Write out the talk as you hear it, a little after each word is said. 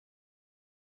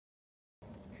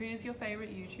Who's your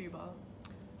favourite YouTuber?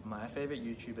 My favourite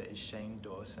YouTuber is Shane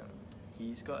Dawson.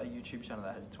 He's got a YouTube channel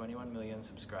that has 21 million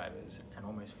subscribers and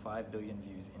almost 5 billion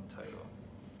views in total.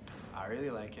 I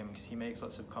really like him because he makes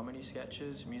lots of comedy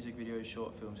sketches, music videos,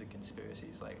 short films and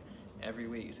conspiracies. Like every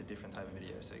week it's a different type of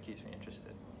video, so it keeps me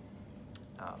interested.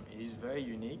 He's very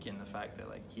unique in the fact that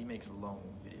like he makes long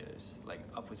videos, like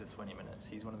upwards of 20 minutes.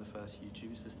 He's one of the first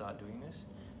YouTubers to start doing this.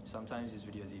 Sometimes his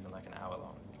videos even like an hour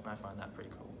long, and I find that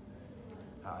pretty cool.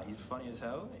 He's funny as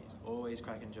hell, he's always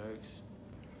cracking jokes.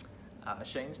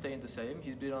 Shane's staying the same.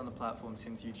 He's been on the platform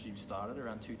since YouTube started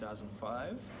around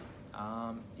 2005.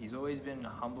 He's always been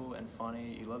humble and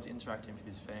funny. He loves interacting with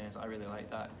his fans. I really like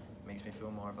that. It makes me feel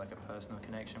more of like a personal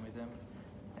connection with him.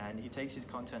 And he takes his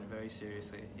content very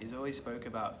seriously. He's always spoke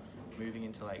about moving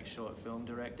into like short film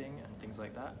directing and things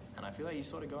like that. And I feel like he's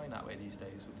sort of going that way these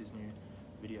days with his new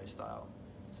video style.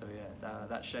 So yeah,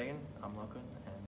 that's Shane. I'm Lachlan.